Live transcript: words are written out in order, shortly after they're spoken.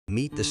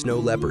Meet the Snow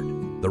Leopard,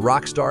 the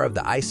rock star of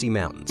the icy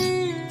mountains.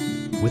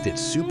 With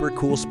its super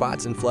cool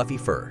spots and fluffy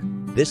fur,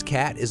 this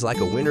cat is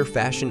like a winter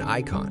fashion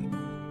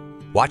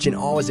icon. Watch in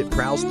awe as it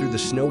prowls through the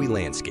snowy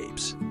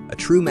landscapes, a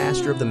true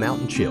master of the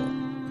mountain chill.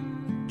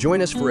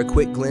 Join us for a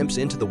quick glimpse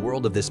into the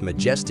world of this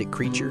majestic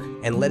creature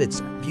and let its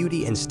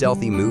beauty and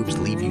stealthy moves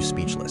leave you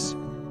speechless.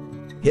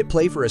 Hit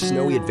play for a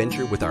snowy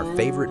adventure with our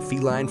favorite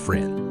feline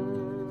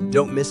friend.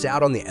 Don't miss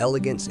out on the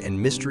elegance and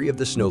mystery of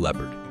the Snow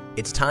Leopard.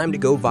 It's time to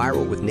go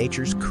viral with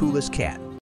nature's coolest cat.